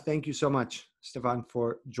Thank you so much, Stefan,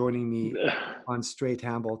 for joining me on Straight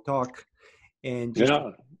Handball Talk. And just to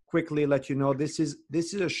Yeah. quickly let you know, this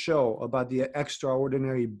is a show about the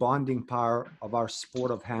extraordinary bonding power of our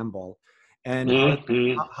sport of handball, and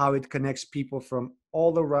Mm-hmm. how it connects people from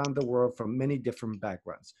all around the world from many different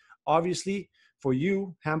backgrounds. Obviously, for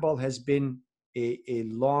you, handball has been a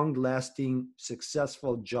long-lasting,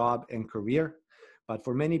 successful job and career. But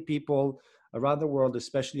for many people around the world,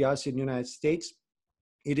 especially us in the United States,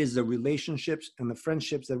 it is the relationships and the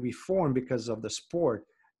friendships that we form because of the sport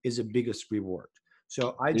is the biggest reward.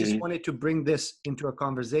 So I just Mm-hmm. wanted to bring this into a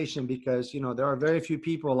conversation because there are very few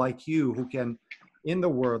people like you who can in the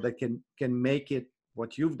world that can make it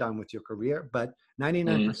what you've done with your career, but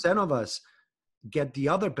 99% of us get the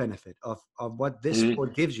other benefit of what this Mm-hmm.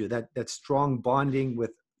 sport gives you, that strong bonding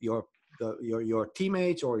with your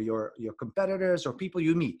teammates or your competitors or people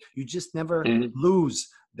you meet. You just never Mm-hmm. lose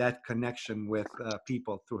that connection with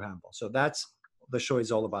people through handball. So that's the show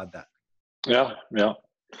is all about that. Yeah, yeah.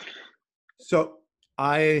 So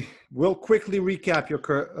I will quickly recap your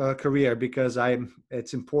career because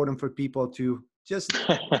it's important for people to just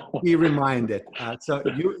be reminded. So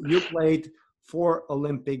you played 4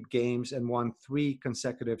 Olympic Games and won 3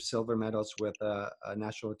 consecutive silver medals with a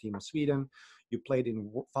national team of Sweden. You played in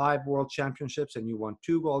 5 World Championships and you won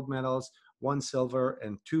 2 gold medals, 1 silver,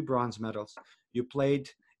 and 2 bronze medals. You played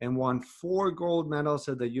and won 4 gold medals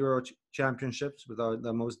at the Euro Championships, with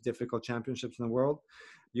the most difficult championships in the world.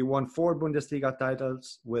 You won 4 Bundesliga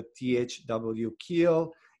titles with THW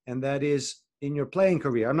Kiel, and that is in your playing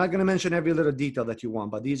career. I'm not going to mention every little detail that you won,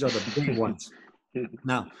 but these are the big ones.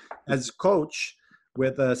 Now, as coach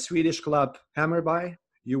with a Swedish club Hammarby,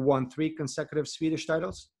 you won 3 consecutive Swedish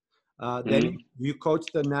titles. Then Mm-hmm. you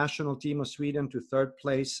coached the national team of Sweden to 3rd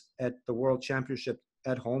place at the World Championship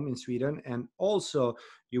at home in Sweden. And also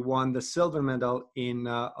you won the silver medal in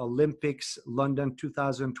Olympics London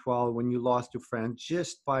 2012 when you lost to France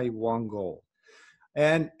just by 1 goal.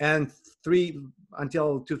 And three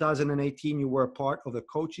until 2018, you were part of the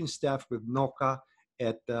coaching staff with Noka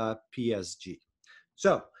at PSG.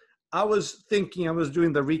 So I was thinking, I was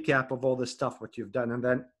doing the recap of all the stuff what you've done, and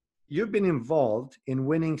then you've been involved in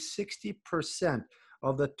winning 60%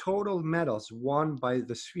 of the total medals won by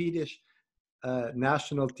the Swedish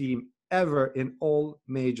national team ever in all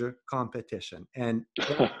major competition, and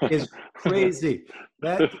that is crazy.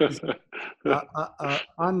 That is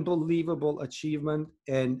unbelievable achievement.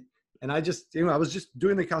 And I just, I was just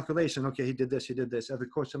doing the calculation. Okay, he did this. Every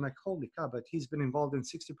course, I'm like, holy cow! But he's been involved in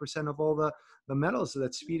 60% of all the medals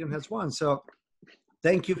that Sweden has won. So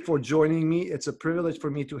thank you for joining me. It's a privilege for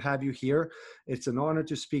me to have you here. It's an honor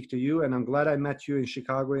to speak to you, and I'm glad I met you in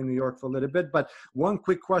Chicago and New York for a little bit. But one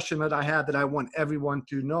quick question that I have that I want everyone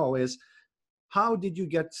to know is, how did you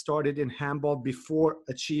get started in handball before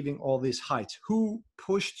achieving all these heights? Who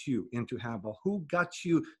pushed you into handball? Who got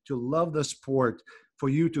you to love the sport for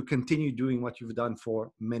you to continue doing what you've done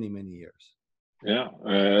for many, many years? Yeah,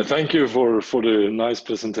 thank you for the nice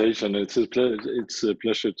presentation. It's a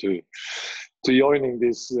pleasure to joining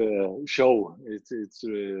this show. It's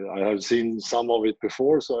I have seen some of it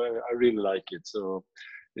before, so I really like it. So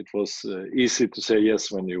it was easy to say yes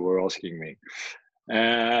when you were asking me.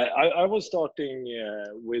 I was starting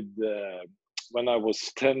with when I was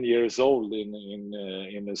 10 years old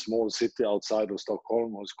in a small city outside of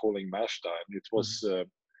Stockholm. I was calling Märsta, and it was.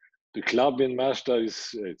 The club in Märsta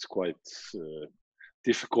it's quite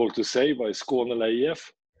difficult to say, but Skåne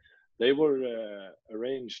IF. They were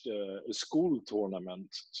arranged a school tournament,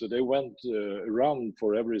 so they went around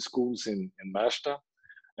for every schools in Märsta,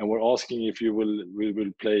 and were asking if we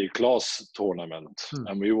will play a class tournament,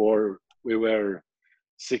 and we were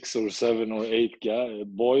 6 or 7 or 8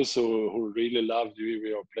 boys who really loved.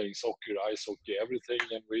 We were playing soccer, ice hockey, everything,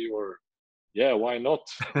 and we were, yeah, why not?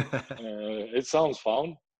 It sounds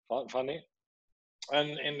funny, and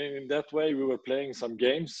in that way we were playing some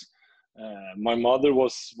games. My mother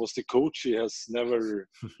was the coach. She has never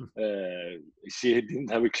she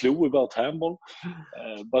didn't have a clue about handball,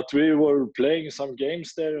 but we were playing some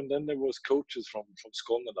games there, and then there was coaches from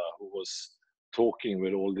Skåne who was talking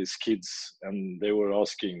with all these kids, and they were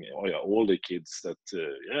asking, oh yeah, all the kids that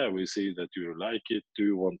yeah, we see that you like it, do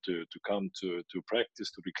you want to come to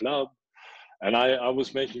practice to the club? And I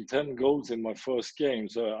was making 10 goals in my first game,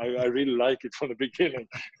 so I really like it from the beginning.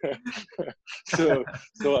 so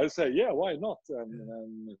I say, yeah, why not?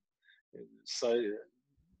 And so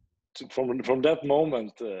from that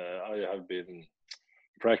moment, I have been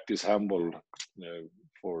practice handball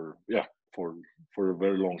for a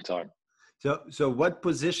very long time. So what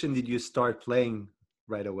position did you start playing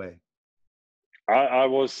right away? I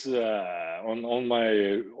was on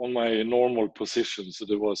my normal position, so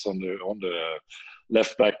it was on the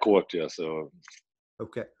left back court. Yeah, so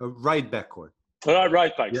Okay, right back court.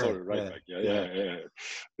 right back. Yeah, Sorry, right yeah, back. yeah.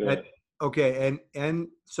 Yeah. Okay, and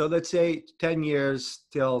so let's say 10 years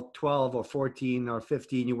till 12 or 14 or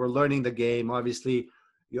 15, you were learning the game. Obviously,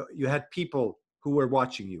 you had people who were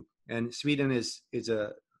watching you, and Sweden is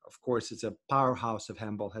of course, it's a powerhouse of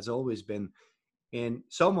handball, has always been. And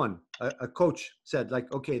someone, a coach, said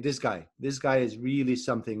like, okay, this guy is really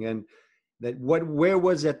something. And where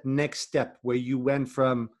was that next step where you went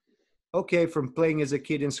from, okay, from playing as a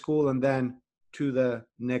kid in school and then to the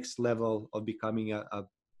next level of becoming a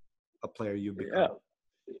player you Yeah. become?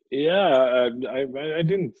 Yeah, I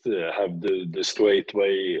didn't have the straight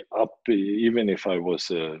way up, even if I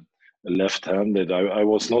was left-handed. I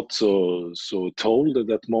was not so told at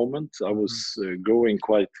that moment. I was Mhm. growing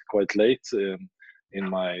quite late in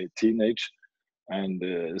my teenage, and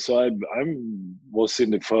so I was in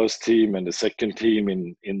the first team and the second team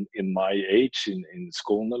in my age in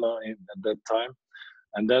Skåne at that time,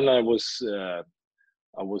 and then I was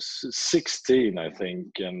 16, I think,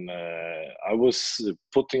 and I was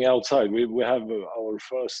putting outside. We have our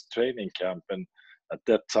first training camp, and at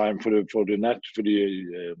that time for the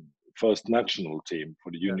first national team,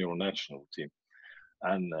 for the Yeah. junior national team,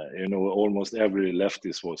 and almost every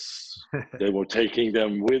leftist was they were taking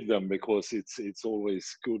them with them because it's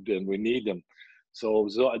always good and we need them. So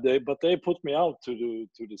they put me out to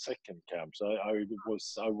the second camp. So I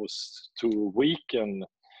was too weak and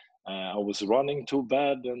I was running too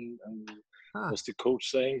bad, and Ah, was the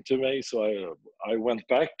coach saying to me. So I went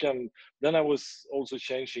back, and then I was also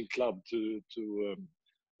changing club to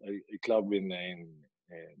a club in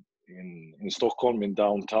Stockholm in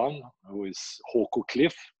downtown, who is HK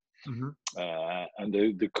Cliff, mhm. and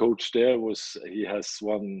the coach there he has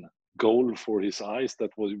one goal for his eyes,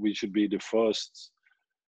 that was we should be the first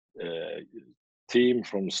uh, team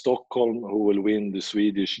from Stockholm who will win the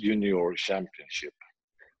Swedish junior championship.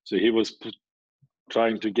 So he was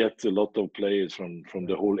trying to get a lot of players from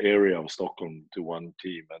the whole area of Stockholm to one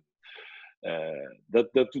team, and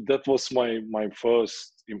that was my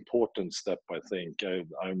first important step. I think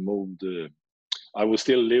I moved. I was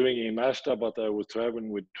still living in Märsta, but I was traveling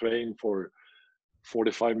with train for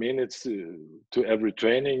 45 minutes to every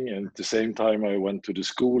training, and at the same time I went to the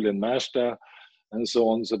school in Märsta and so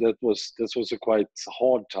on. So that was a quite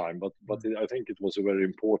hard time, but I think it was a very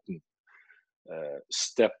important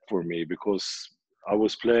step for me, because I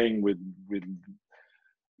was playing with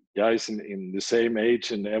guys in the same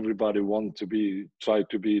age, and everybody want to try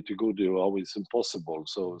to be too good. Always impossible.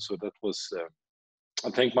 So that was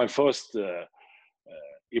I think my first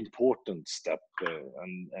important step,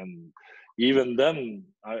 and even then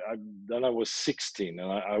I was 16,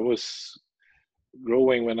 and I was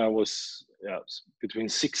growing when I was between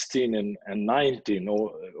 16 and 19,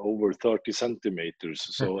 or over 30 centimeters.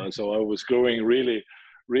 So I was growing really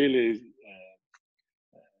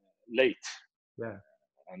late, Yeah.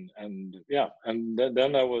 and yeah, and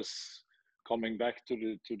then I was coming back to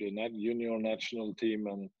the junior national team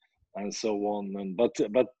and so on. And but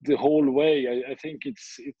the whole way, I think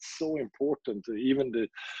it's so important, even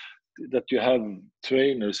that you have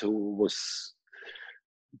trainers who was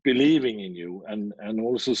believing in you, and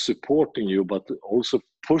also supporting you, but also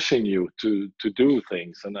pushing you to do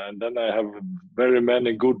things. And then I have very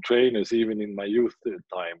many good trainers, even in my youth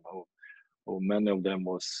time, who many of them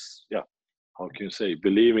was, yeah, how can you say,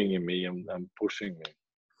 believing in me and pushing me.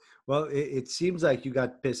 Well, it seems like you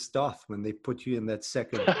got pissed off when they put you in that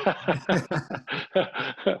second.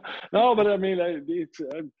 No, but I mean, it's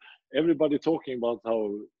everybody talking about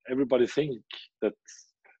how everybody think that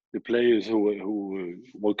the players who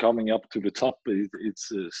were coming up to the top,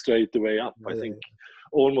 it's straight away up. I think Yeah.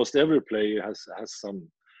 almost every player has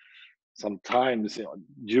some times,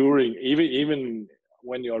 during, even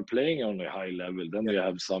when you are playing on a high level, then Yeah. you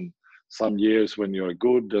have some years when you're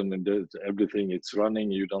good and everything it's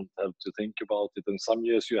running, you don't have to think about it, and some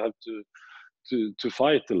years you have to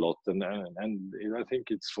fight a lot, and I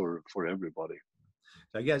think it's for everybody.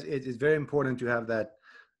 So I guess it is very important to have that,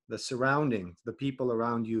 the surroundings, the people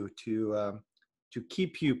around you to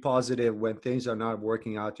keep you positive when things are not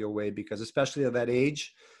working out your way. Because especially at that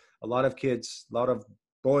age, a lot of kids, a lot of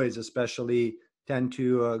boys, especially, tend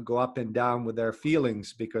to go up and down with their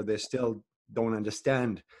feelings because they still don't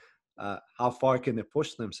understand how far can they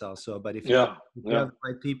push themselves. So, but Yeah, if you yeah, have the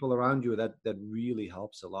right people around you, that really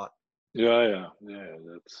helps a lot. yeah,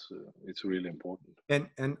 that's it's really important.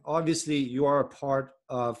 And obviously you are a part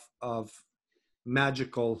of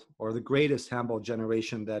magical, or the greatest handball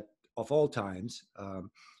generation that of all times.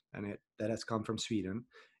 and that has come from Sweden.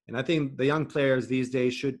 And I think the young players these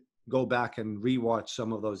days should go back and rewatch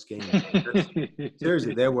some of those games.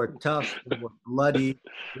 Seriously, they were tough, they were bloody.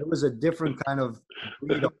 There was a different kind of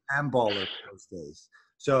breed of handballer those days.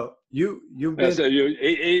 So you've been. So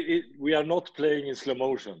we are not playing in slow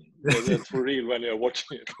motion. That's for real when you're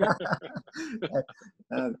watching it.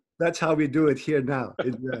 That's how we do it here now.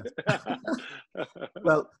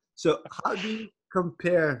 Well, so how do you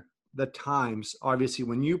compare the times, obviously,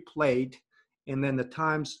 when you played, and then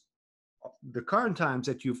the current times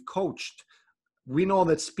that you've coached? We know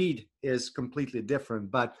that speed is completely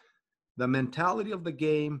different, but the mentality of the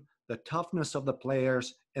game, the toughness of the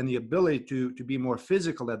players, and the ability to be more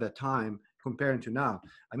physical at that time comparing to now.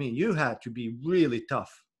 I mean, you had to be really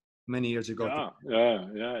tough many years ago.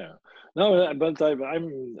 Yeah. No, but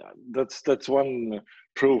I'm that's one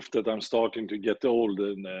proof that I'm starting to get old,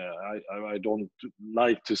 and I don't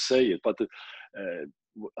like to say it, but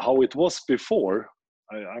how it was before,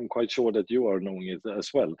 I'm quite sure that you are knowing it as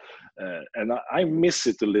well, and I miss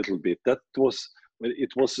it a little bit.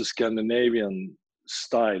 It was a Scandinavian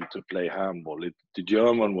style to play handball. The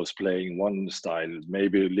German was playing one style,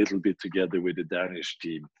 maybe a little bit together with the Danish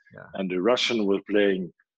team, and the Russian were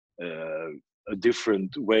playing a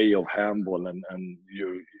different way of handball. And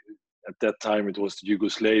you, at that time it was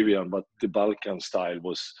Yugoslavian, but the Balkan style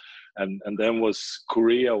was, and then was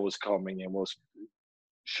Korea was coming and was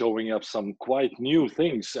showing up some quite new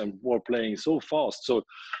things and were playing so fast. So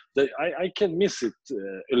I can miss it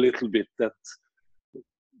a little bit, that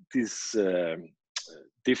these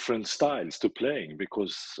different styles to playing,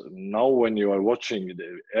 because now when you are watching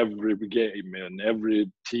every game and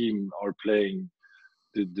every team are playing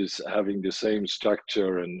this, having the same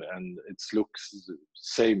structure, and it looks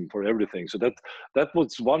same for everything. So that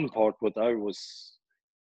was one part what I was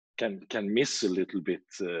can miss a little bit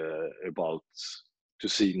about to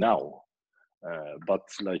see now. But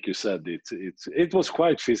like you said, it was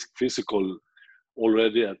quite physical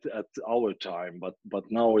already at our time, but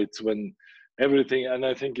now it's when everything, and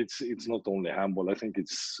I think it's not only handball, I think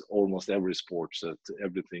it's almost every sport, that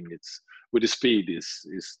everything it's with the speed is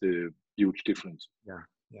the huge difference.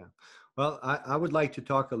 Yeah. Well, I would like to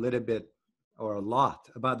talk a little bit or a lot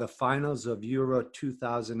about the finals of Euro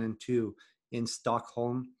 2002 in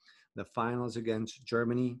Stockholm, the finals against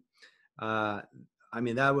Germany. I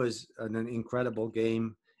mean, that was an incredible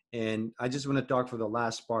game. And I just want to talk for the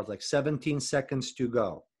last part, like 17 seconds to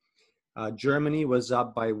go. Germany was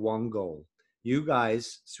up by 1 goal. You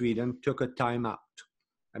guys, Sweden, took a timeout.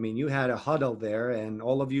 I mean, you had a huddle there and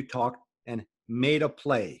all of you talked and made a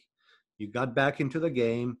play. You got back into the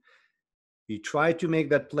game. You tried to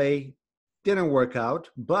make that play. Didn't work out,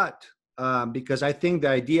 but because I think the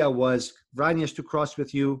idea was Vranjes to cross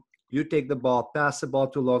with you, you take the ball, pass the ball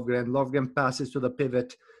to Lovgren. Lovgren passes to the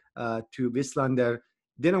pivot to Wislander.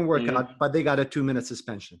 Didn't work out, but they got a 2-minute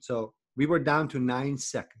suspension. So we were down to 9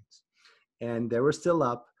 seconds, and they were still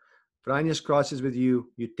up. Vranjes crosses with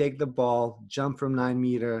you. You take the ball, jump from 9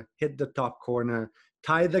 meters, hit the top corner,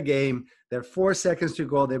 tie the game. There are 4 seconds to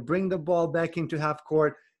go. They bring the ball back into half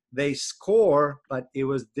court. They score, but it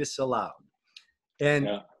was disallowed. And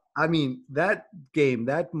I mean, that game,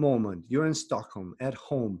 that moment, you're in Stockholm at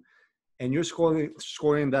home, and you're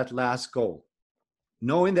scoring that last goal,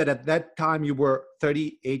 knowing that at that time you were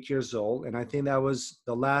 38 years old, and I think that was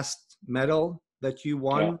the last medal that you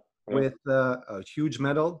won with a huge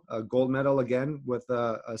medal, a gold medal again with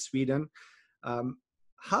Sweden.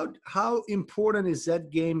 How important is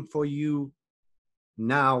that game for you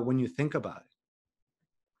now when you think about it?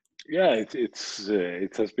 Yeah,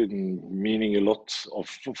 it has been meaning a lot of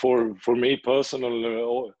for me personally,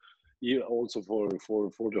 also for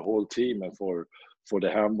the whole team and for the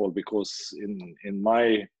handball, because in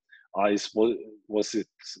my eyes was it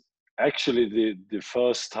actually the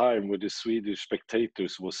first time where the Swedish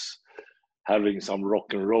spectators was having some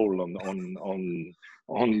rock and roll on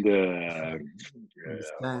the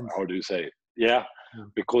how do you say it? Yeah,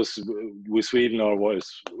 because with Sweden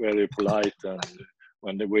was very polite, and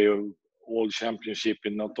when they were all championship,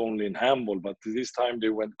 in not only in handball, but this time they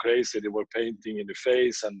went crazy. They were painting in the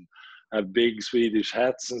face and had big Swedish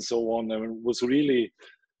hats and so on. And it was really,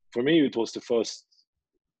 for me, it was the first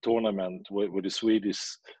tournament where the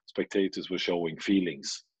Swedish spectators were showing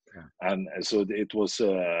feelings. And so it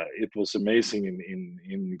was amazing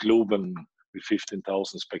in Globen with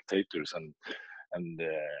 15,000 spectators, and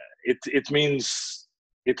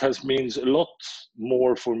it has means a lot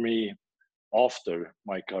more for me after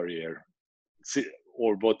my career,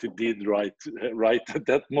 or what it did right at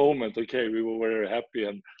that moment. Okay, we were very happy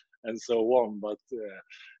and so on, but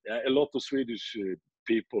a lot of Swedish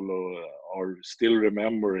people are still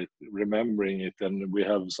remembering it, and we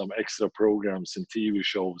have some extra programs and TV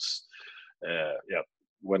shows. Yeah,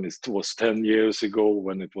 when it was 10 years ago,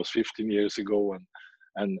 when it was 15 years ago,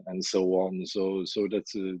 and so on. So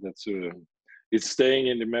that's it's staying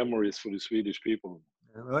in the memories for the Swedish people.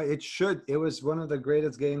 Well, it should. It was one of the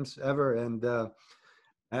greatest games ever, and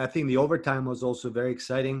I think the overtime was also very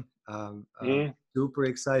exciting, super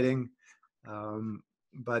exciting.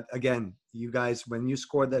 But again, you guys, when you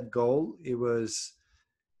scored that goal, it was,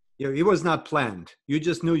 it was not planned. You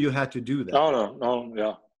just knew you had to do that. No,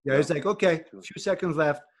 yeah. Yeah, it's like, okay, a few seconds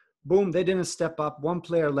left. Boom, they didn't step up, one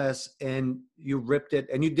player less, and you ripped it.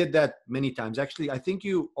 And you did that many times. Actually, I think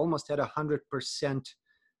you almost had 100%.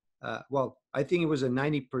 Well, I think it was a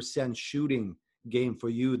 90% shooting game for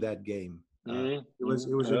you that game. It was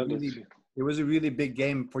a really big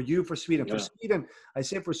game for you, for Sweden. For Sweden, I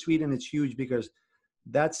say for Sweden, it's huge because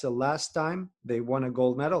that's the last time they won a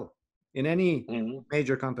gold medal in any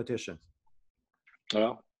major competition.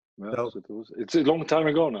 Yeah. Yeah, so it's a long time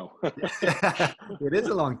ago now. It is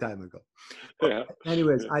a long time ago. Yeah.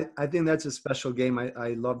 Anyways, I think that's a special game. I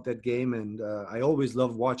love that game, and I always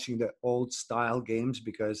love watching the old style games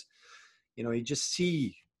because, you just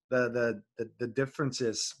see the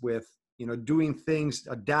differences with, doing things,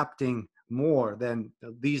 adapting more than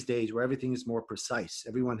these days where everything is more precise.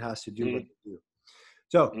 Everyone has to do what they do.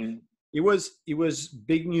 So it was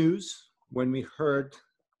big news when we heard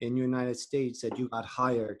in the United States that you got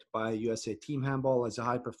hired by USA Team Handball as a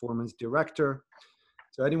high performance director.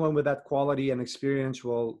 So anyone with that quality and experience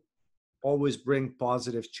will always bring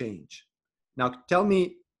positive change. Now, tell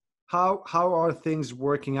me, how are things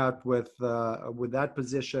working out with that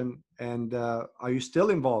position, and are you still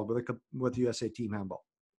involved with USA Team Handball?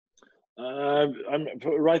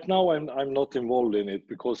 Right now I'm not involved in it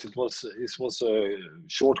because it was a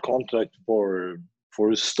short contract for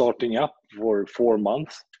starting up for 4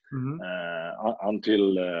 months. Until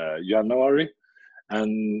January,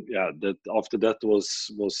 and that after that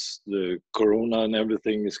was the Corona and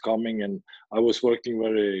everything is coming, and I was working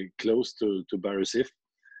very close to Barry Sif,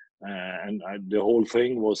 and the whole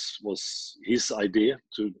thing was his idea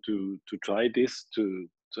to try this, to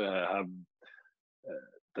have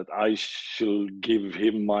that I should give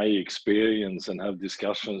him my experience and have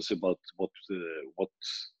discussions about what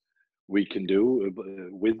we can do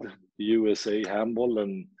with USA Handball,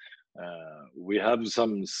 and we have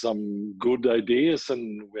some good ideas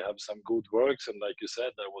and we have some good works. And like you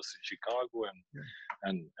said, I was in Chicago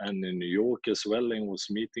and in New York as well, and was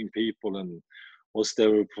meeting people, and was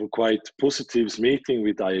there for quite positive meeting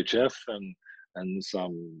with IHF and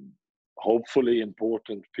some hopefully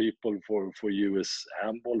important people for US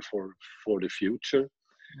Handball for the future.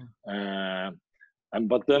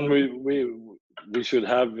 But then we should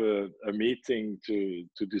have a meeting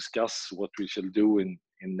to discuss what we shall do in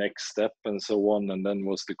next step and so on. And then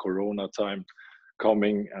was the Corona time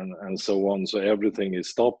coming and so on. So everything is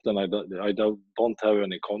stopped, and I don't have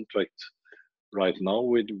any contract right now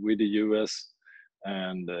with the US.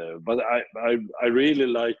 And but I really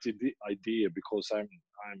like the idea, because I'm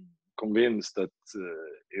convinced that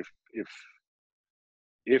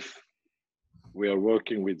if we are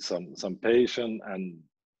working with some patient, and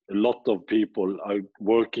a lot of people are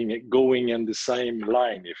going in the same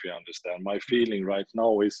line, if you understand. My feeling right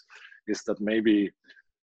now is that maybe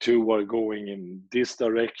 2 are going in this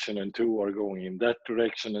direction and 2 are going in that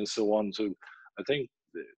direction and so on. So I think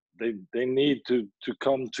they need to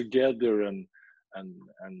come together and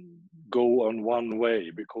go on one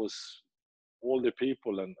way, because all the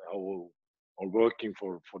people and who are working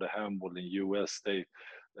for the handball in US,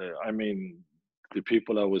 I mean, the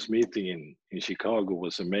people I was meeting in Chicago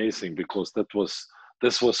was amazing, because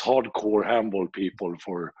this was hardcore handball people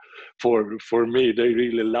for me. They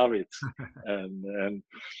really love it, and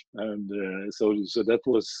so that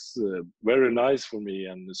was very nice for me,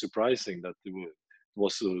 and surprising that there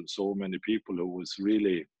was so many people who was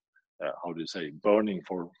really how do you say, burning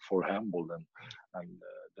for handball, and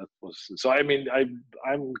that was so. I mean,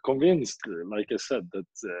 I'm convinced, like I said,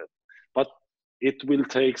 that but it will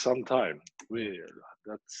take some time.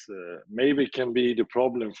 That's maybe can be the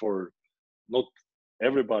problem for not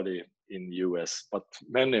everybody in US, but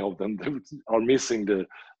many of them are missing the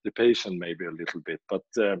patient maybe a little bit. But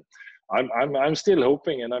I'm still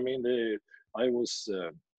hoping, and I mean, I was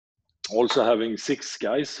also having 6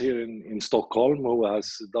 guys here in Stockholm who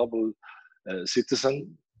has double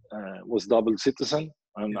citizen,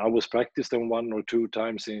 and I was practicing 1 or 2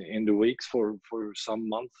 times in the weeks for some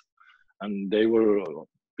months, and they were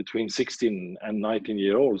between 16 and 19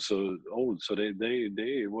 years old, so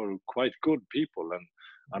they were quite good people. And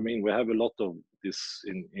I mean, we have a lot of this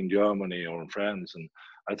in Germany or in France, and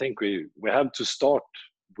I think we have to start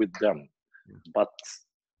with them. But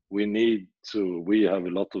we need to. We have a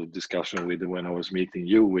lot of discussion with when I was meeting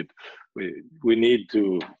you. With we need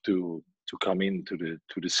to come into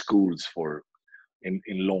the schools for in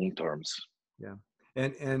long terms. Yeah,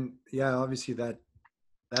 and yeah, obviously that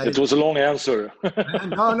it was a long answer.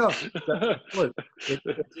 No, that's good.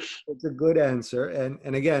 It's a good answer,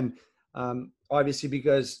 and again, obviously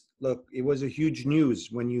because look, it was a huge news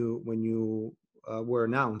when you were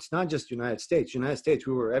announced. Not just United States. United States,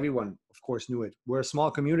 everyone, of course, knew it. We're a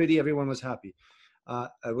small community. Everyone was happy.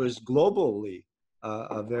 It was globally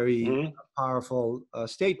a very powerful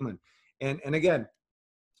statement. And again,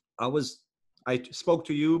 I spoke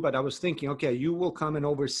to you, but I was thinking, okay, you will come and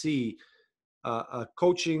oversee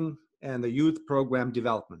coaching and the youth program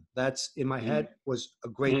development. That's in my head was a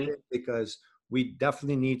great thing, because we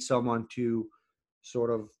definitely need someone to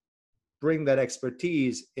sort of bring that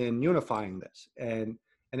expertise in unifying this. And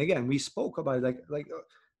again, we spoke about it, like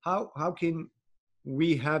how can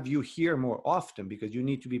we have you here more often, because you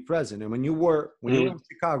need to be present. And when you were in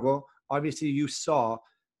Chicago, obviously you saw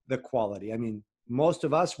the quality. I mean, most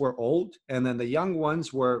of us were old, and then the young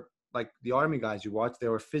ones were like the Army guys you watched. They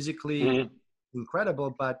were physically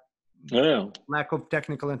incredible, but lack of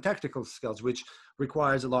technical and tactical skills, which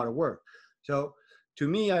requires a lot of work. So to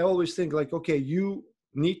me, I always think like, okay, you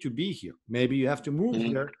need to be here. Maybe you have to move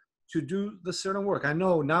here to do the certain work. I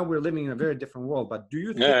know now we're living in a very different world, but do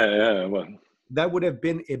you think that would have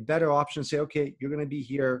been a better option? Say, okay, you're going to be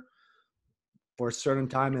here for a certain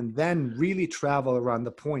time, and then really travel around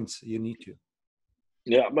the points you need to.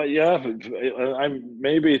 Yeah, but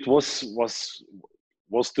maybe it was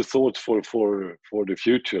the thought for the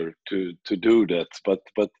future to do that, but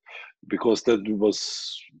because that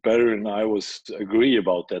was better, and I was agree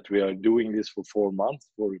about that. We are doing this for 4 months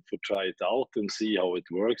for try it out and see how it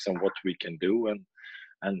works and what we can do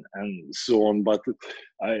and so on. But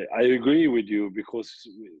I agree with you, because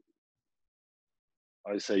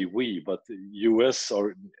I say we, but the US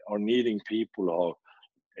are needing people who are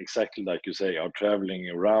exactly like you say, are traveling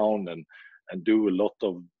around and do a lot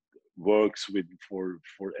of works with for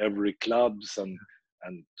every clubs and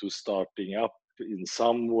to starting up in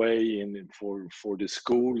some way in for the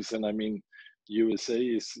schools. And I mean, US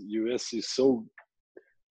is so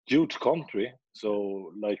huge country,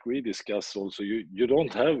 so like we discussed also, you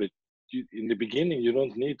don't have it in the beginning. You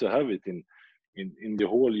don't need to have it in the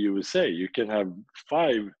whole USA. You can have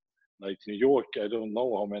 5, like New York. I don't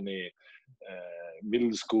know how many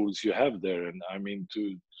middle schools you have there, and I mean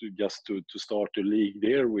to start a league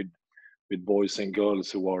there with boys and girls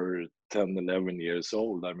who are 10, 11 years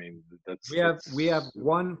old. I mean, we have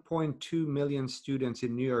 1.2 million students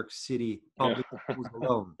in New York City public schools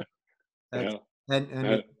alone.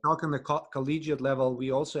 And talking the collegiate level,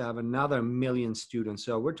 we also have another 1 million students.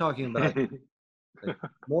 So we're talking about like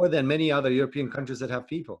more than many other European countries that have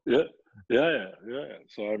people. Yeah.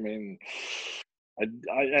 So I mean,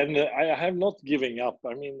 I have not giving up.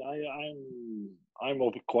 I mean, I'm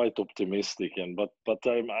quite optimistic, but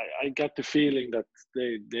I got the feeling that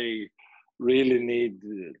they really need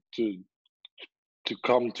to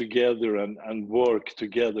come together and work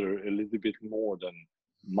together a little bit more than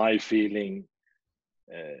my feeling.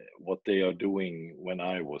 What they are doing when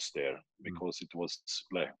I was there, because it was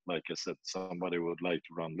like I said, somebody would like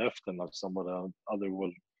to run left, and somebody other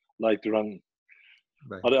would like to run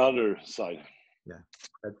on the other side. Yeah,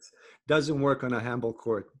 that doesn't work on a handball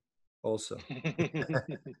court also.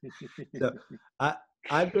 So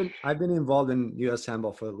I've been involved in US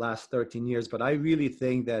handball for the last 13 years, but I really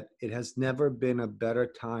think that it has never been a better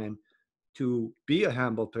time to be a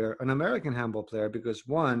handball player, an American handball player, because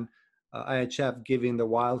one, IHF giving the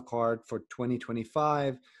wild card for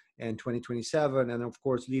 2025 and 2027, and of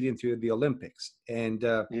course leading to the Olympics, and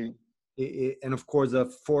and of course the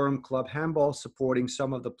Forum Club Handball supporting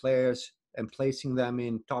some of the players and placing them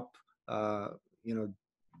in top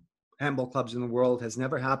handball clubs in the world has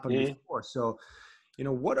never happened before. So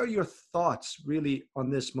what are your thoughts really on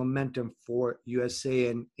this momentum for USA,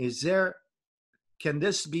 and can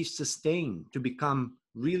this be sustained to become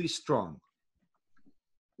really strong?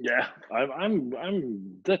 Yeah, I'm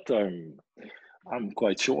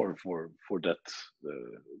quite sure for that,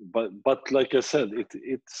 but like I said,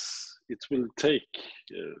 it will take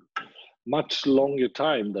much longer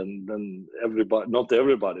time than everybody, not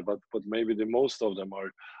everybody, but maybe the most of them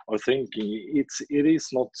are thinking. It is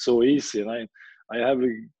not so easy, and I have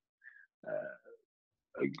a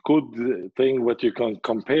good thing what you can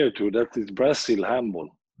compare to. That is Brazil handball,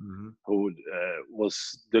 who was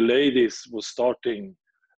the ladies was starting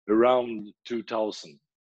around 2000,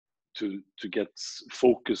 to get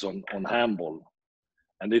focus on handball,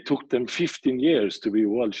 and it took them 15 years to be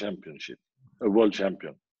world champion.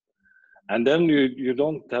 And then you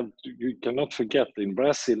don't have you cannot forget, in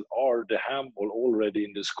Brazil are the handball already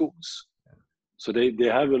in the schools, so they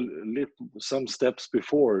have a little some steps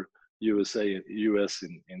before US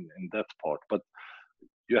in that part. But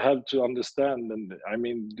you have to understand, and I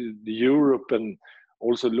mean the Europe, and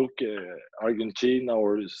also look Argentina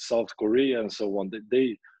or South Korea and so on.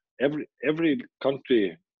 They every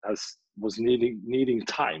country was needing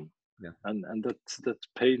time, and that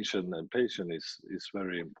patience is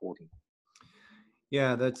very important.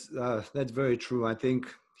 Yeah, that's very true. I think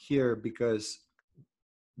here, because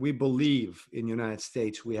we believe in United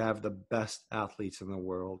States, we have the best athletes in the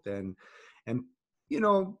world, and you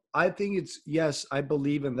know, I think it's, yes, I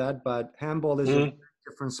believe in that, but handball is a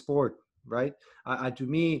different sport, right? To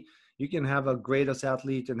me, you can have a greatest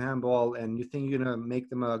athlete in handball, and you think you're gonna make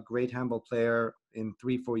them a great handball player in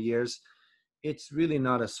 3-4 years. It's really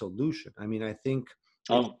not a solution. I mean, I think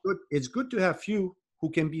it's good to have few who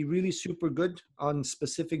can be really super good on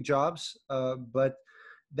specific jobs, but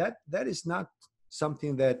that is not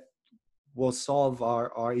something that will solve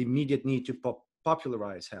our immediate need to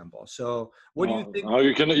popularize handball. So what do you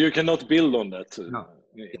think? You cannot build on that.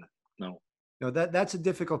 No. No, that's a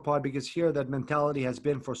difficult part, because here that mentality has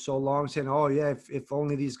been for so long, saying, oh yeah, if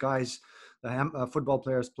only these guys, the football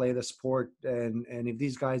players, play the sport, and if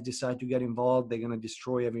these guys decide to get involved, they're going to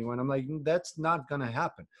destroy everyone. I'm like, that's not going to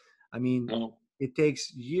happen. I mean, it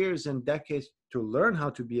takes years and decades to learn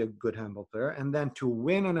how to be a good handball player, and then to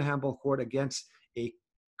win on a handball court against a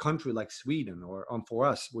country like Sweden, or for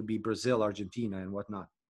us would be Brazil, Argentina, and whatnot.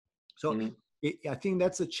 So I think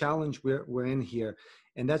that's a challenge we're in here.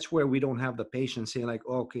 And that's where we don't have the patience, saying like,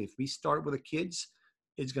 oh, okay, if we start with the kids,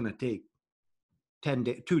 it's going to take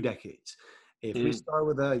 2 decades. If we start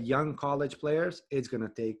with the young college players, it's going to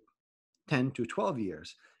take 10 to 12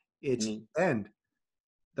 years. And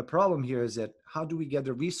the problem here is that how do we get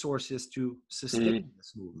the resources to sustain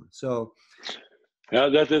this movement? So yeah,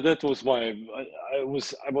 that was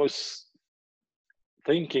I was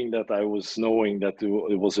thinking that I was knowing that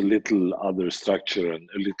it was a little other structure and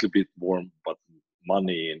a little bit more, but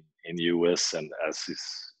money in US, and as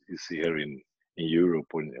is here in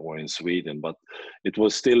Europe or in Sweden. But it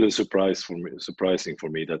was still surprising for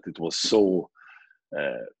me that it was so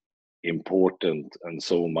important and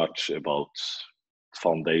so much about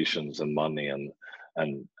foundations and money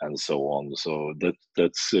and so on. So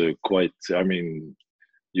that's quite, I mean,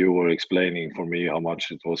 you were explaining for me how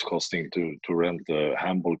much it was costing to rent a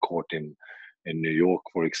handball court in New York,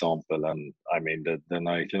 for example, and I mean that then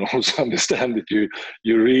I can also understand that you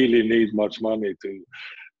really need much money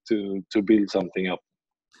to build something up.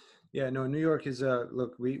 Yeah, no, New York is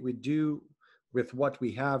look, we do with what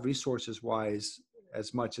we have resources wise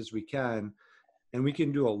as much as we can, and we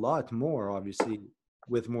can do a lot more, obviously,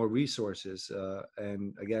 with more resources.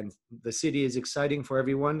 And again, the city is exciting for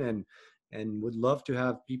everyone, and would love to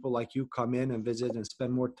have people like you come in and visit and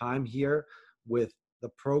spend more time here with the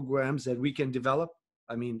programs that we can develop.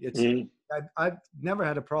 I mean, I've never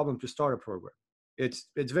had a problem to start a program. It's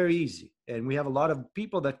very easy, and we have a lot of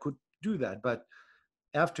people that could do that. But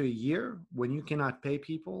after a year, when you cannot pay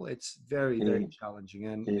people, it's very, very challenging.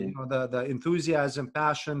 And you know, the enthusiasm,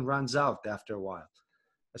 passion runs out after a while,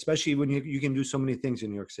 especially when you can do so many things in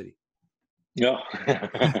New York City. Yeah.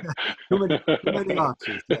 too many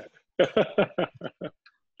options. Yeah.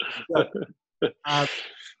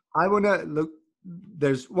 I want to look.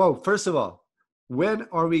 First of all, when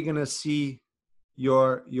are we going to see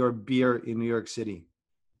your beer in New York City?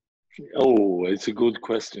 Oh, it's a good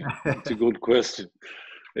question.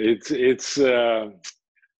 It's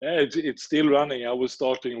still running. I was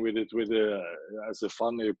starting with it as a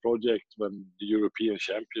funny project when the European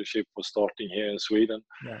Championship was starting here in Sweden.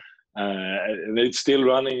 Yeah. And it's still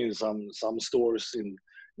running in some stores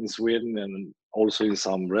in Sweden, and also in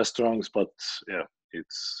some restaurants. But yeah,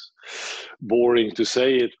 it's boring to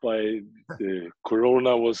say it. By the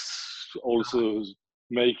Corona was also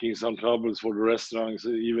making some troubles for the restaurants,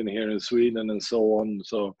 even here in Sweden and so on.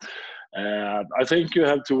 So I think you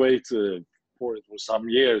have to wait for it for some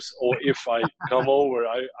years. Or if I come over,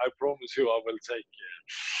 I promise you I will take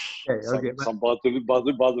some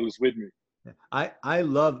bottles with me. I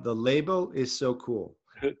love the label, is so cool,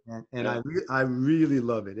 and yeah. I really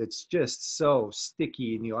love it. It's just so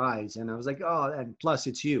sticky in your eyes, and I was like, oh, and plus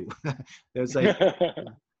it's you. It's like,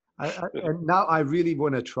 and now I really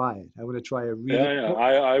want to try it. I want to try a really. Yeah.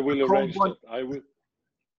 I will arrange that. I will.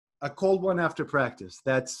 A cold one after practice.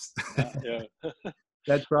 That's yeah.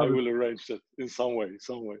 That's probably. I will arrange that in some way.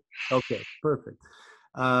 Okay, perfect.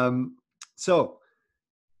 Um, so,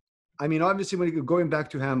 I mean, obviously, when you're going back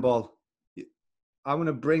to handball, I want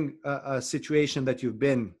to bring a situation that you've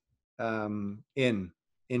been in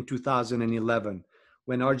 2011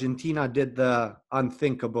 when Argentina did the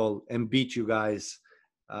unthinkable and beat you guys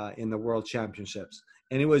in the World Championships.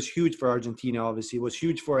 And it was huge for Argentina, obviously. It was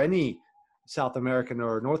huge for any South American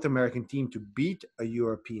or North American team to beat a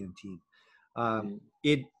European team.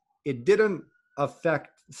 It it didn't affect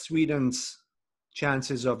Sweden's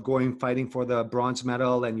chances of going fighting for the bronze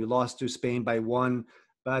medal, and you lost to Spain by 1,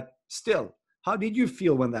 but still, how did you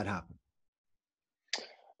feel when that happened?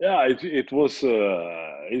 Yeah, it was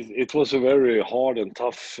a very hard and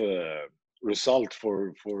tough result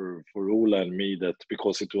for Ola and me, that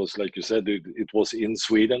because it was, like you said, it was in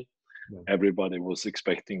Sweden. Yeah. Everybody was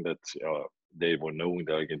expecting that they were knowing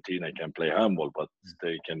that Argentina can play handball, but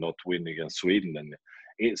they cannot win against Sweden, and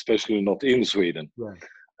especially not in Sweden. Yeah.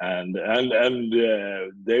 And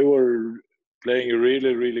they were playing a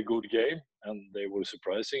really, really good game, and they were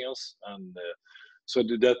surprising us. And so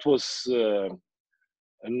that was a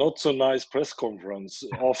not so nice press conference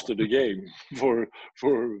after the game for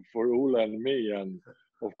Ola and me. And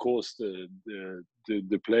of course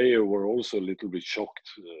the player were also a little bit shocked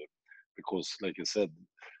because, like I said,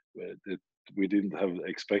 that we didn't have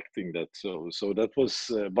expecting that. So that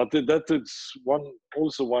was but that is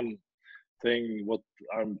one thing what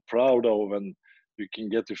I'm proud of, and you can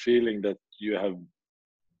get the feeling that you have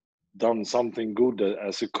done something good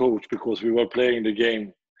as a coach, because we were playing the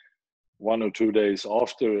game 1 or 2 days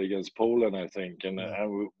after against Poland, I think, and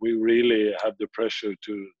we really had the pressure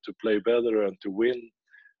to play better and to win.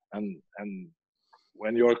 And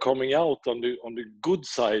when you are coming out on the good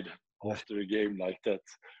side after a game like that,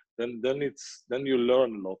 then you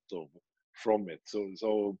learn a lot from it.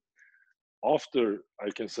 So after, I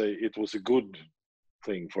can say it was a good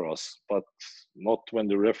thing for us, but not when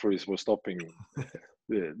the referees were stopping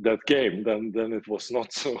that game. Then it was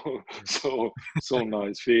not so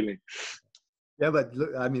nice feeling. Yeah, but look,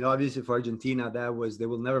 I mean, obviously for Argentina, they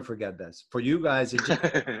will never forget this. For you guys,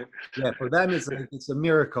 yeah, for them it's a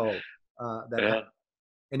miracle that happened.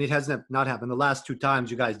 And it has not happened. The last 2 times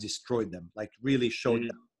you guys destroyed them, like really showed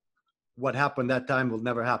them what happened that time will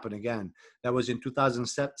never happen again. That was in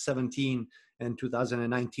 2017 and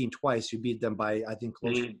 2019 twice. You beat them by, I think,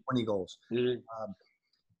 close to 20 goals.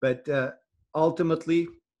 But ultimately,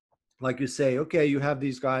 like you say, okay, you have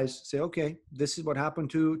these guys say, okay, this is what happened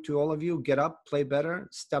to all of you. Get up, play better,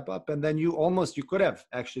 step up, and then you could have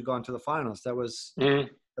actually gone to the finals. That was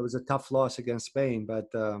a tough loss against Spain, but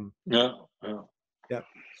yeah.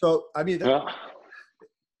 So I mean,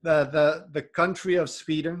 the country of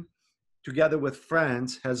Sweden, together with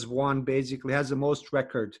France, has the most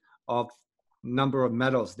record of number of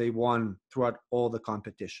medals they won throughout all the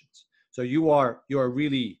competitions. So you are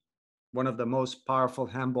really one of the most powerful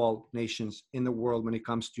handball nations in the world when it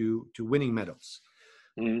comes to winning medals.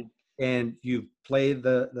 And you've played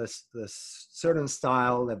the certain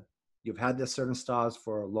style, that you've had the certain styles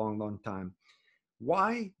for a long time.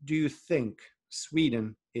 Why do you think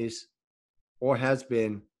Sweden is or has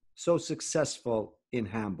been so successful in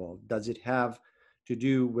handball? Does it have to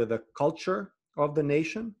do with the culture of the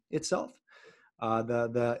nation itself,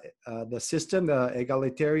 the system, the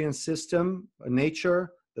egalitarian system,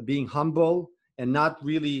 nature, the being humble and not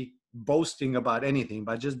really boasting about anything,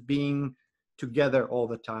 but just being together all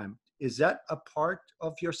the time? Is that a part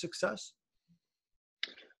of your success?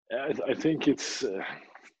 I think it's.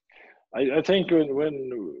 I think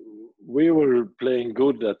when we were playing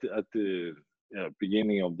good at the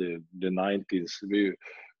beginning of the 90s,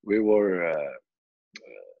 we were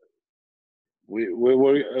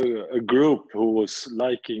a group who was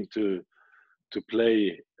liking to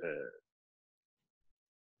play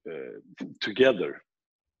together,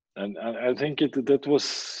 and I think that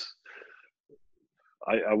was.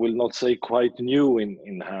 I will not say quite new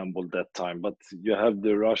in handball that time, but you have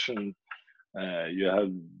the Russian, you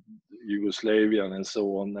have Yugoslavian and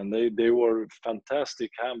so on, and they were fantastic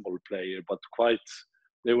handball player, but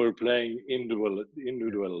they were playing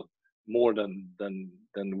individual more than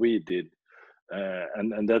we did,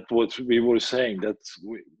 and that what we were saying, that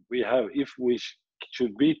we have, if we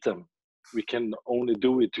should beat them, we can only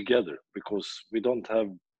do it together, because we don't have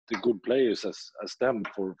the good players as them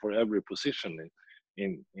for every position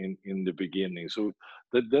in the beginning. So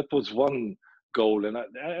that was one goal, and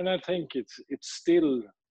I think it's still,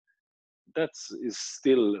 is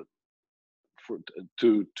still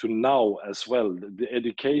to now as well. The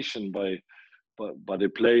education by the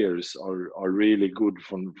players are really good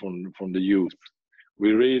from the youth.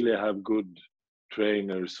 We really have good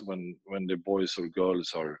trainers when the boys or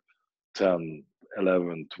girls are 10,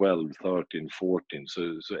 11, 12, 13, 14.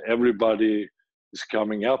 So everybody is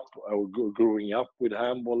coming up or growing up with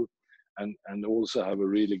handball, and also have a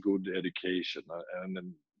really good education.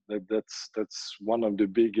 And that's one of the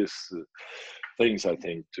biggest things, I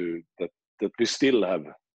think, that we still have.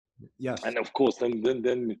 Yes. And of course, then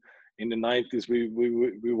in the 90s,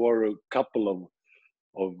 we were a couple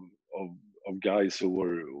of guys who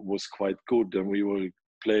was quite good, and we were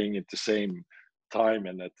playing at the same time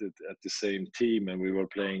and at the same team, and we were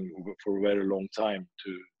playing for a very long time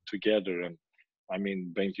together. And I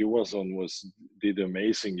mean, Bengt Johansson did an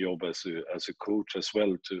amazing job as a coach as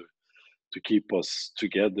well to keep us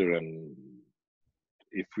together. And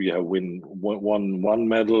if we have one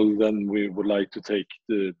medal, then we would like to take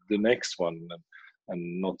the next one,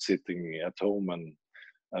 and not sitting at home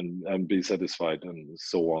and be satisfied and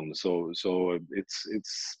so on. So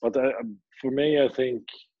it's but for me, I think,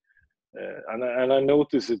 and I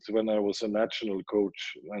noticed it when I was a national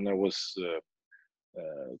coach, and I was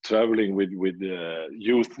traveling with the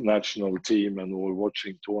youth national team, and we're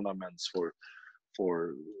watching tournaments with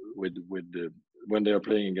when they are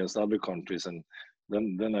playing against other countries. And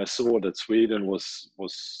then I saw that Sweden was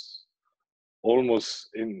almost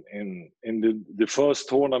in the first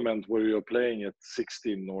tournament where you're playing at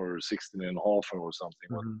 16 or 16 and a half or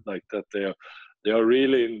something like that. They are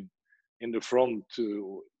really in the front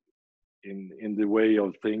in the way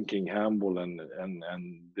of thinking handball and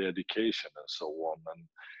the education and so on. And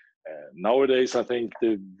nowadays, I think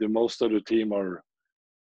the most of the team are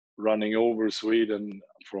running over Sweden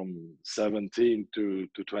from 17 to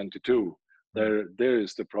 22. There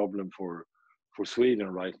is the problem for Sweden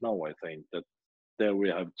right now. I think that there we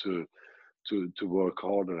have to work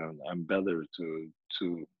harder and better to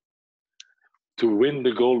win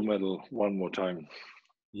the gold medal one more time.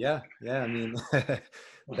 Yeah. I mean,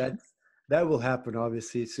 that will happen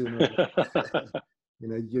obviously sooner.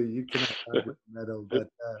 You cannot have the medal, but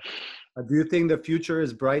do you think the future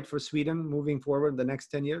is bright for Sweden moving forward the next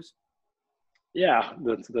 10 years? Yeah,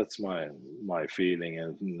 that's my feeling.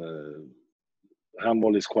 And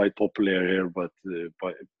handball is quite popular here, but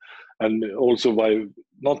and also by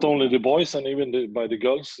not only the boys and even by the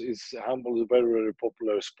girls, handball is a very, very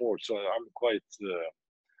popular sport. So I'm quite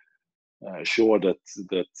sure that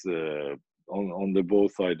on the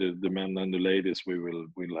both sides, the men and the ladies, we'll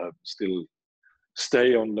have still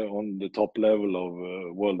stay on the top level of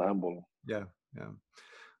world handball. Yeah.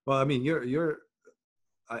 Well, I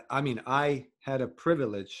mean, I had a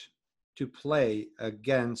privilege to play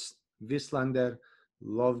against Wislander,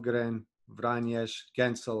 Lovgren, Vranjes,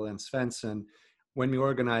 Gensel, and Svensson when we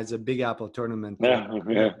organized a Big Apple tournament in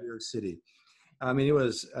New York City. I mean, it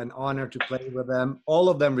was an honor to play with them. All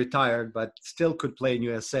of them retired, but still could play in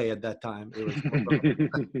USA at that time. It was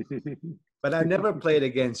but I never played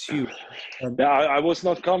against you. And I was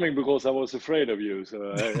not coming because I was afraid of you.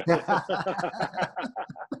 So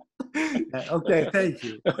okay, thank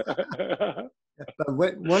you.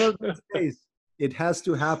 But one of those days, it has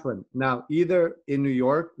to happen. Now, either in New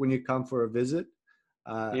York when you come for a visit,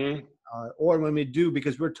 or when we do,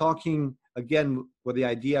 because we're talking again with the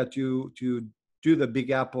idea to do the Big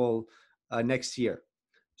Apple next year.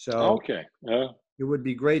 So okay, yeah, it would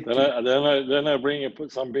be great. Then I bring you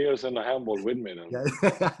put some beers and a handball with me. Then.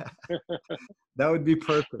 Yeah. That would be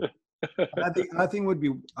perfect. I think would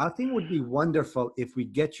be wonderful if we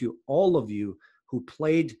get you, all of you who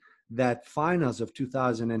played that finals of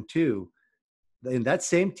 2002 in that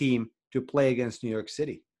same team, to play against New York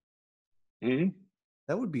City. Mm-hmm.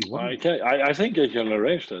 That would be wonderful. I think I can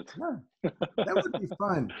arrange that. Yeah, that would be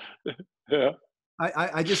fun. Yeah.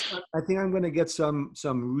 I think I'm going to get some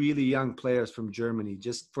really young players from Germany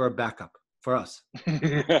just for a backup for us.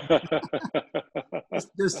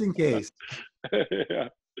 just in case. Yeah.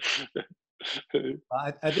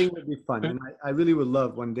 I think it would be fun, and I really would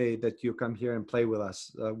love one day that you come here and play with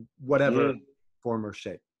us, whatever form or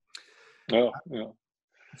shape. Yeah.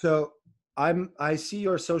 So I see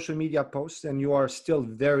your social media posts, and you are still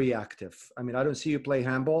very active. I mean, I don't see you play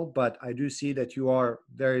handball, but I do see that you are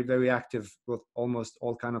very, very active with almost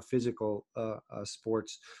all kind of physical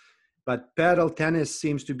sports. But paddle tennis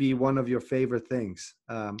seems to be one of your favorite things.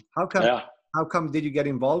 How come? Yeah. How come did you get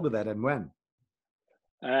involved with that, and when?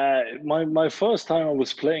 My first time I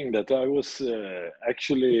was playing that, I was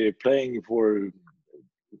actually playing for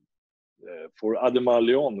Ademar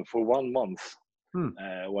Leon for 1 month.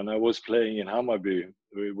 When I was playing in Hammarby,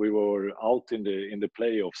 we were out in the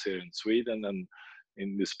playoffs here in Sweden, and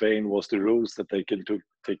in Spain was the rules that they can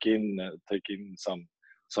take in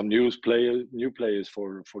some new players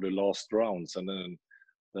for the last rounds, and then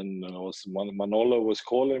then Manolo was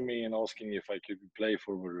calling me and asking if I could play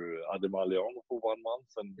for Ademar Leon for 1 month.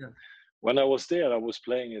 And when I was there, I was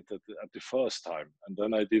playing it at the first time, and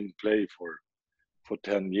then I didn't play for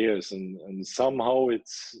 10 years. And somehow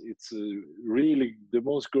it's really the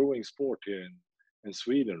most growing sport here in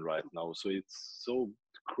Sweden right now. So it's so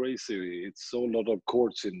crazy. It's so a lot of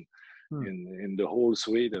courts in the whole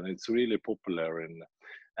Sweden. It's really popular,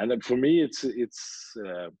 and for me, it's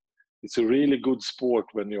a really good sport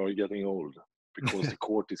when you're getting old, because the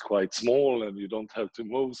court is quite small and you don't have to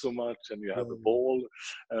move so much, and you have a ball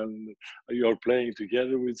and you're playing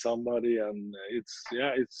together with somebody, and it's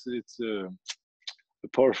a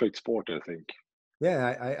perfect sport, I think.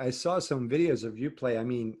 Yeah, I saw some videos of you play. I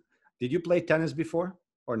mean, did you play tennis before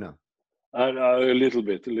or no? A little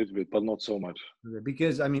bit, but not so much.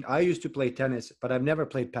 Because I mean, I used to play tennis, but I've never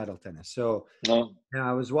played paddle tennis. So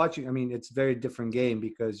I was watching. I mean, it's a very different game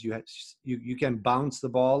because you can bounce the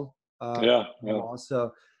ball.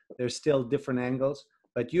 Also, there's still different angles.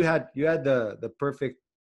 But you had the perfect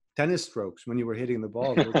tennis strokes when you were hitting the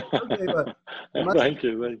ball. Thank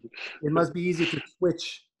you. It must be easy to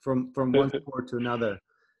switch from one sport to another.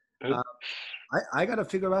 I got to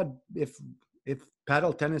figure out if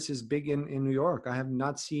paddle tennis is big in New York. I have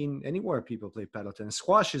not seen anywhere people play paddle tennis.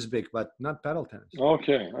 Squash is big, but not paddle tennis.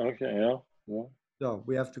 Okay, yeah. So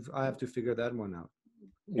I have to figure that one out.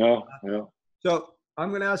 Yeah. So I'm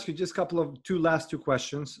going to ask you just two last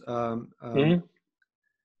questions.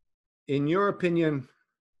 In your opinion,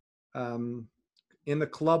 in the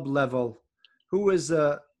club level, who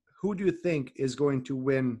do you think is going to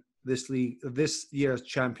win this year's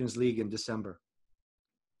Champions League in December?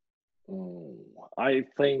 I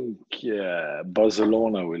think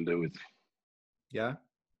Barcelona will do it. Yeah?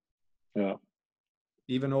 Yeah.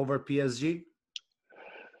 Even over PSG?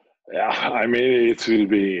 Yeah, I mean, it will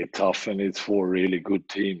be tough, and it's 4 really good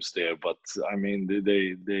teams there. But I mean,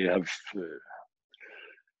 they have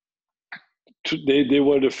they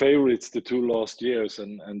were the favorites the 2 last years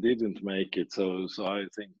and didn't make it. So I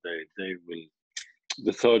think they will,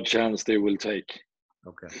 the third chance they will take.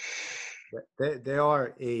 Okay. They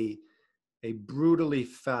are a brutally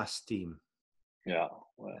fast team. Yeah,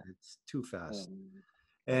 well, it's too fast.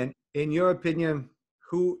 And in your opinion,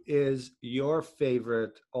 who is your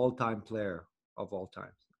favorite all-time player of all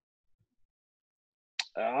time?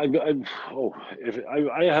 I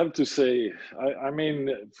have to say, I mean,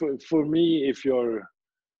 for me, if you're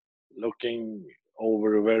looking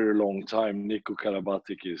over a very long time, Niko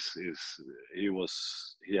Karabatic he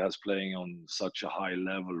has playing on such a high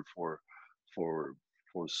level for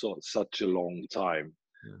such a long time.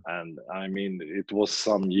 And I mean, it was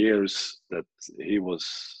some years that he was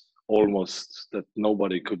almost that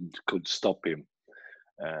nobody could stop him.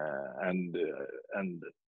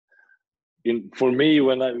 For me,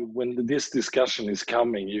 when this discussion is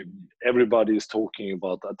coming, everybody is talking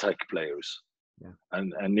about attack players. Yeah.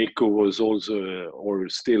 And Niko was also, or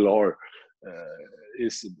still are,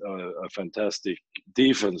 is a fantastic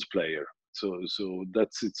defense player. So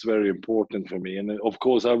it's very important for me. And of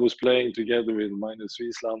course, I was playing together with Magnus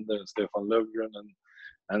Wieslander and Stefan Löfgren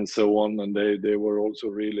and so on, and they were also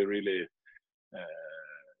really, really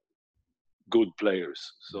good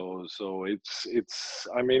players. So it's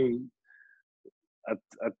I mean, at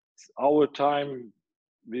our time,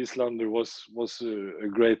 Wieslander was a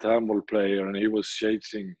great handball player, and he was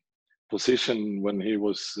changing position when he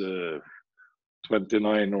was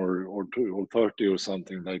 29 or 30 or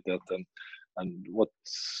something like that. And what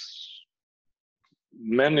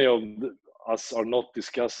many of us are not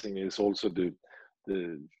discussing is also the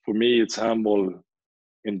for me, it's handball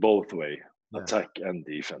in both way, attack and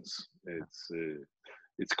defense.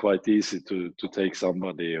 It's quite easy to take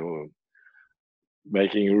somebody who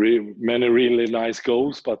making many really nice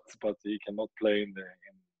goals, but he cannot play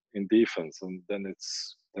in defense, and then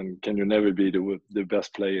can you never be the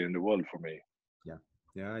best player in the world for me.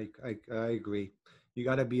 Yeah, I agree. You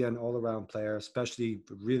got to be an all-around player, especially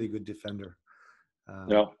a really good defender.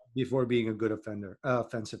 Before being a good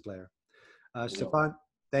offensive player. Stefan,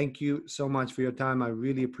 thank you so much for your time. I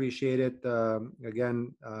really appreciate it.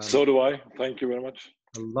 Again. So do I. Thank you very much.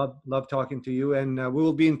 I love talking to you, and we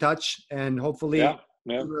will be in touch, and hopefully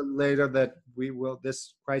sooner or later that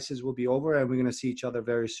this crisis will be over, and we're going to see each other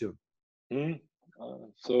very soon.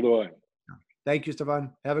 So do I. Thank you,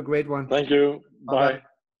 Stefan. Have a great one. Thank you. Bye.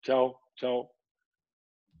 Ciao.